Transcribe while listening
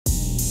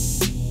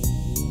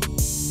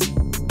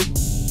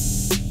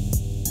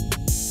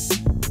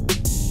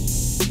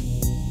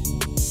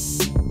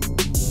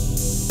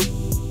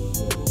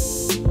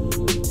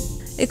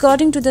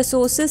According to the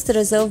sources, the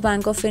Reserve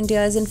Bank of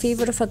India is in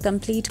favour of a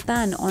complete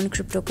ban on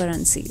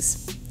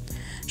cryptocurrencies.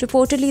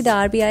 Reportedly, the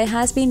RBI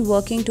has been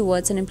working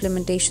towards an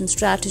implementation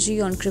strategy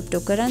on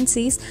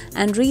cryptocurrencies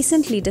and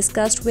recently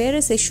discussed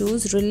various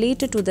issues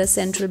related to the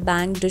central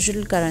bank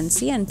digital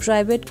currency and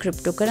private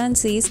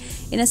cryptocurrencies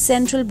in a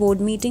central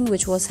board meeting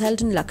which was held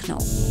in Lucknow.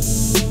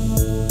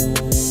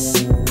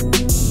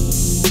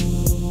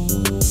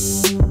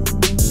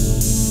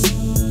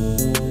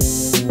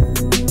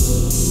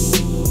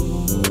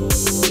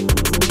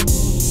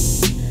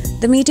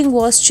 The meeting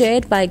was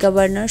chaired by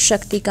Governor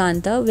Shakti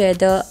Kanta, where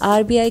the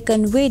RBI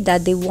conveyed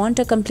that they want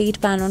a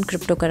complete ban on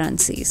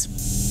cryptocurrencies.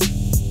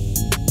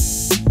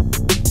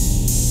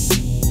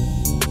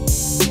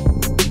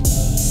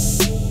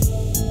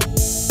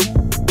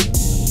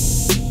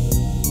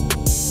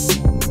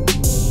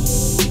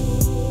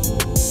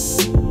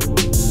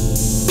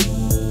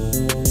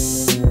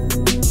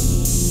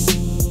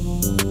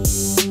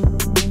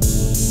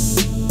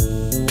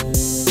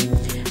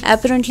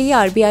 Apparently,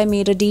 RBI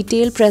made a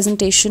detailed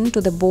presentation to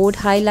the board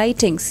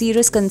highlighting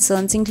serious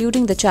concerns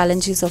including the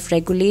challenges of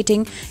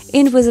regulating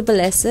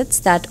invisible assets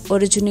that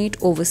originate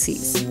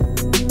overseas.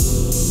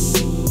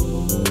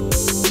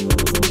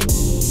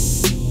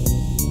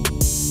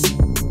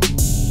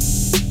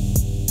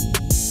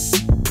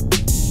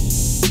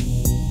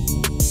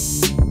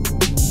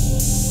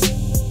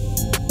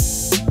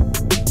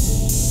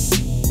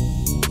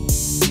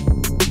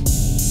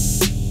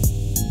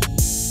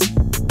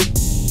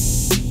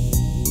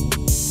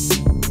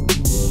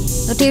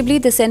 Notably,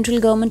 the central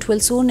government will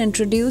soon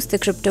introduce the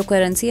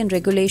Cryptocurrency and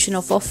Regulation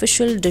of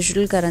Official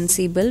Digital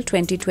Currency Bill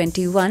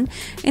 2021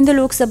 in the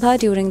Lok Sabha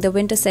during the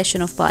winter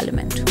session of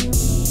Parliament.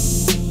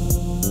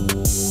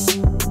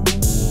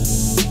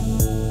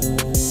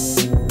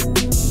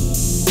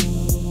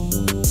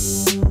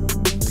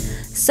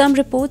 Some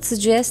reports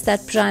suggest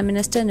that Prime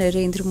Minister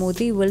Narendra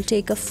Modi will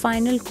take a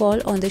final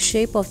call on the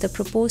shape of the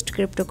proposed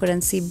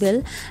cryptocurrency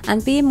bill,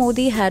 and PM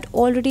Modi had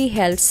already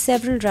held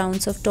several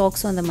rounds of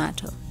talks on the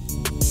matter.